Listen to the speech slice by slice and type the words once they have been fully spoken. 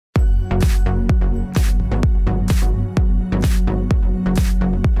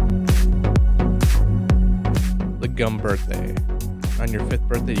gum birthday. On your 5th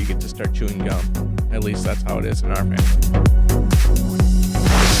birthday, you get to start chewing gum. At least that's how it is in our family.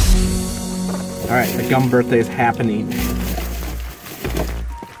 All right, the gum birthday is happening.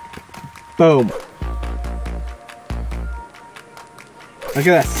 Boom. Look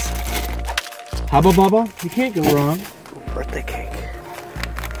at this. Hubba bubba, you can't go wrong. Birthday cake.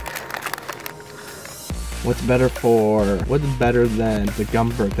 What's better than the gum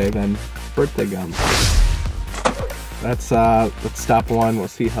birthday than birthday gum? Let's stop one. We'll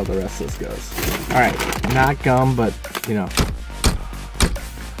see how the rest of this goes. All right, not gum, but you know.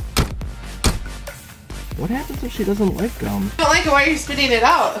 What happens if she doesn't like gum? I don't like it. Why are you spitting it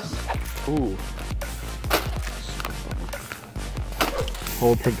out? Ooh.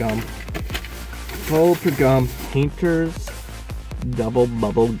 Hold for gum. Hold for gum. Painter's double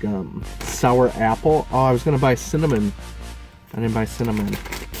bubble gum. Sour apple. Oh, I was gonna buy cinnamon. I didn't buy cinnamon.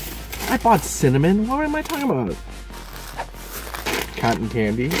 I bought cinnamon. What am I talking about? Cotton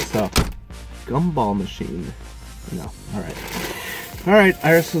candy. So, gumball machine. No. All right. All right.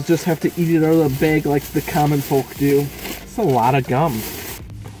 Iris will just have to eat it out of the bag like the common folk do. It's a lot of gum.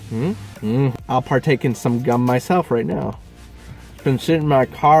 I'll partake in some gum myself right now. It's been sitting in my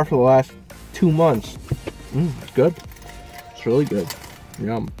car for the last 2 months. It's good. It's really good.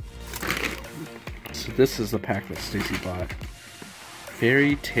 Yum. So this is the pack that Stacy bought.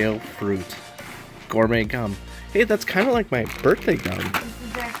 Fairy Tale Fruit. Gourmet gum. Hey, that's kind of like my birthday gum. It's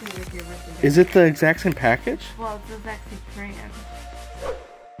exactly like your birthday gum. Is it the exact same package? Well, it's the exact same brand.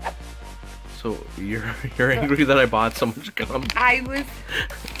 So you're angry that I bought so much gum? I was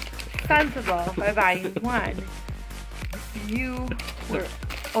sensible by buying one. You were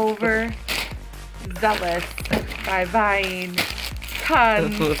overzealous by buying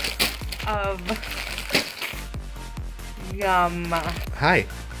tons of gum. Hi.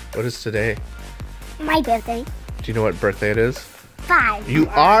 What is today? My birthday. Do you know what birthday it is? 5. You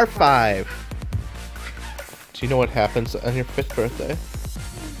are 5. Do you know what happens on your 5th birthday?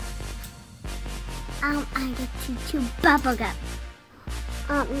 I get to chew bubble gum.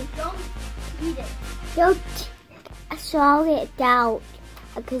 Don't eat it. Don't swallow it down,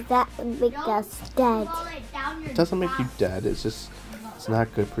 because that would make us dead. It doesn't make you dead. It's just, it's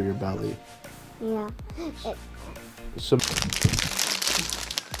not good for your belly. Yeah. So.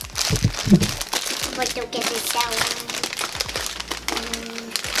 But don't get it down.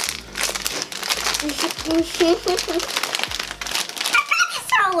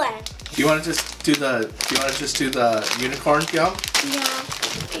 Do you want to just do the unicorn gum? Yeah.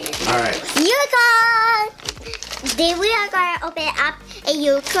 All right. Unicorn! Today we are going to open up a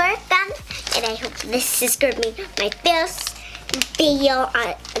unicorn gum, and I hope this is going to be my first video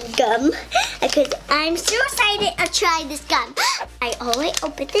on gum, because I'm so excited to try this gum. I already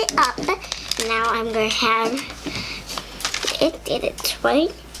opened it up. Now I'm going to have it. Did it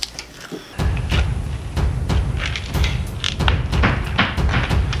right?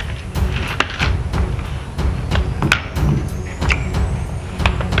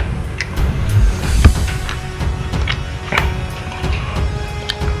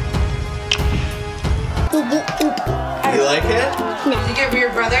 You like it? Did you give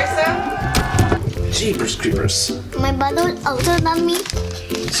your brother some? Jeepers creepers. My brother was older than me.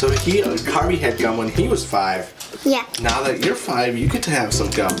 So Harvey had gum when he was 5. Yeah. Now that you're 5, you get to have some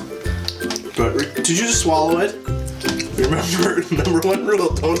gum. But did you just swallow it? Remember, number 1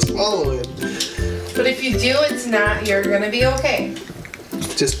 rule, don't swallow it. But if you do, it's not, you're gonna be okay.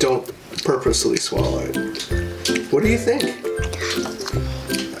 Just don't purposely swallow it. What do you think?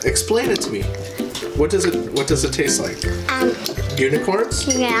 Explain it to me. What does it taste like? Unicorns?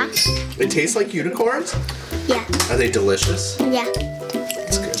 Yeah. It tastes like unicorns? Yeah. Are they delicious? Yeah.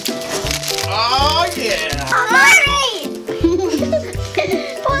 That's good. Oh yeah! Alright!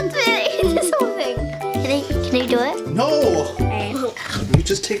 What's it? This whole thing. Can I do it? No! Okay. You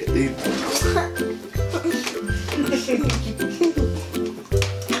just take it.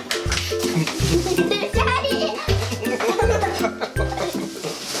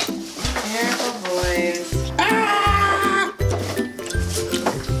 Careful, boys.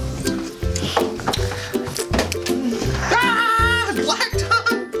 Black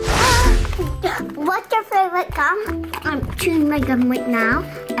tongue! What's your favorite gum? I'm chewing my gum right now.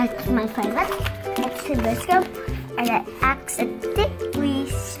 It's my favorite. It's this gum. And I accidentally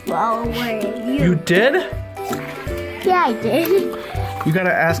swallowed you. You did? Yeah, I did. You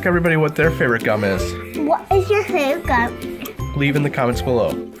gotta ask everybody what their favorite gum is. What is your favorite gum? Leave in the comments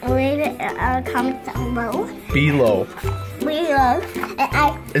below. Leave it in the comments down below. Below. Below.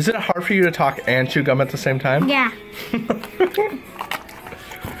 And Is it hard for you to talk and chew gum at the same time? yeah.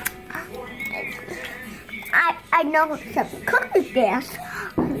 I I know some cookies there.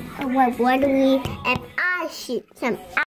 What do we? And I shoot some.